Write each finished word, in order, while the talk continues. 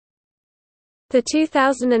The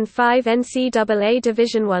 2005 NCAA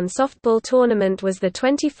Division I softball tournament was the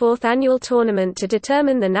 24th annual tournament to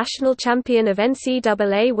determine the national champion of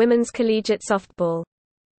NCAA women's collegiate softball.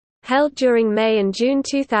 Held during May and June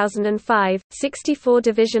 2005, 64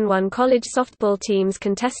 Division I college softball teams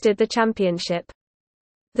contested the championship.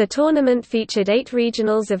 The tournament featured 8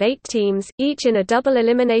 regionals of 8 teams, each in a double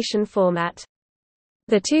elimination format.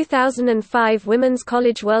 The 2005 Women's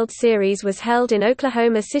College World Series was held in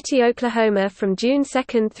Oklahoma City, Oklahoma from June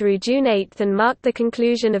 2 through June 8 and marked the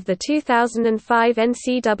conclusion of the 2005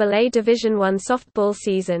 NCAA Division I softball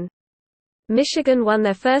season. Michigan won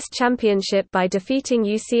their first championship by defeating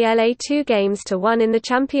UCLA 2-1 in the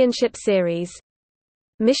championship series.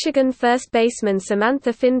 Michigan first baseman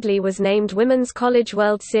Samantha Findley was named Women's College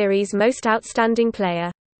World Series Most Outstanding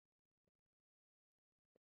Player.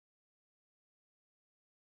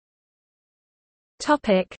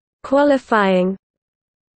 Topic: Qualifying.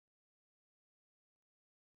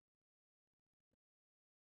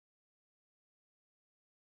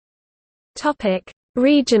 Topic: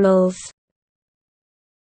 Regionals.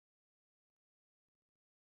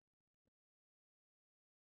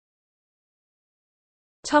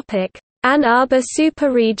 Topic: Ann Arbor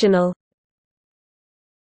Super Regional.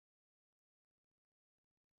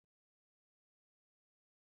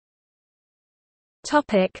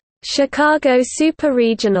 Topic: Chicago Super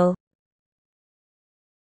Regional.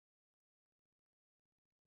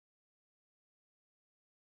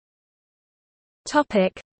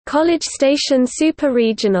 Topic: College Station Super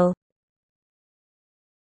Regional.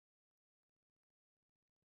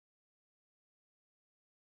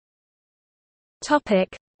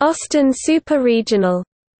 Topic: Austin Super Regional.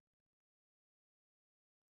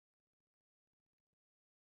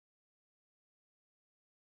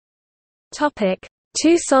 Topic: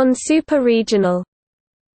 Tucson Super Regional.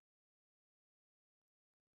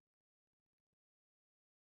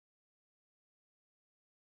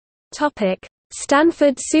 Topic: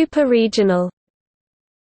 Stanford Super Regional.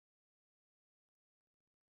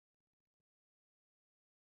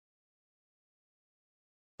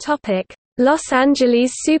 Topic: Los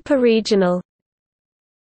Angeles Super Regional.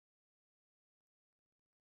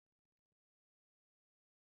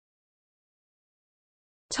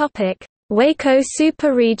 Topic: Waco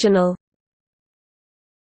Super Regional.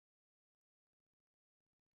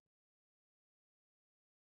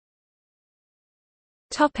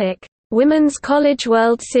 Topic: Women's College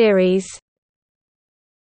World Series.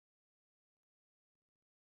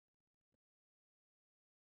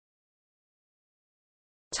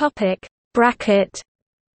 Topic: Bracket.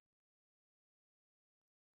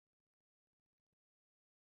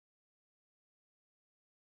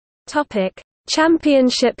 Topic: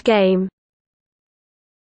 Championship game.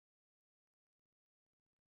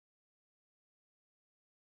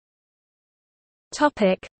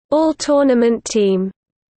 Topic: All-Tournament team.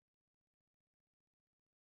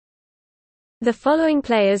 The following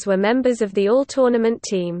players were members of the All-Tournament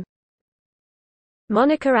team: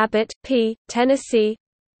 Monica Abbott, P., Tennessee;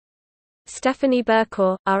 Stephanie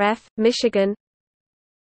Burkor, RF, Michigan;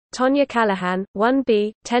 Tonya Callahan,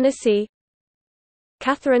 1B, Tennessee;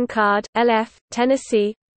 Catherine Card, LF,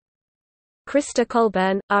 Tennessee; Krista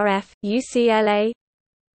Colburn, RF, UCLA;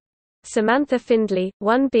 Samantha Findley,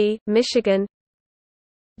 1B, Michigan;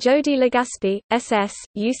 Jody Legaspi, SS,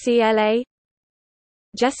 UCLA;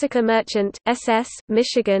 Jessica Merchant, SS,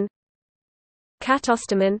 Michigan; Kat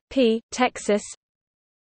Osterman, P., Texas;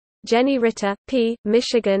 Jenny Ritter, P.,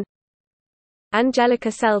 Michigan;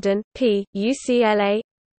 Angelica Selden, P., UCLA;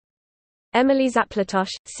 Emily Zaplatosh,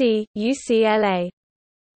 C., UCLA.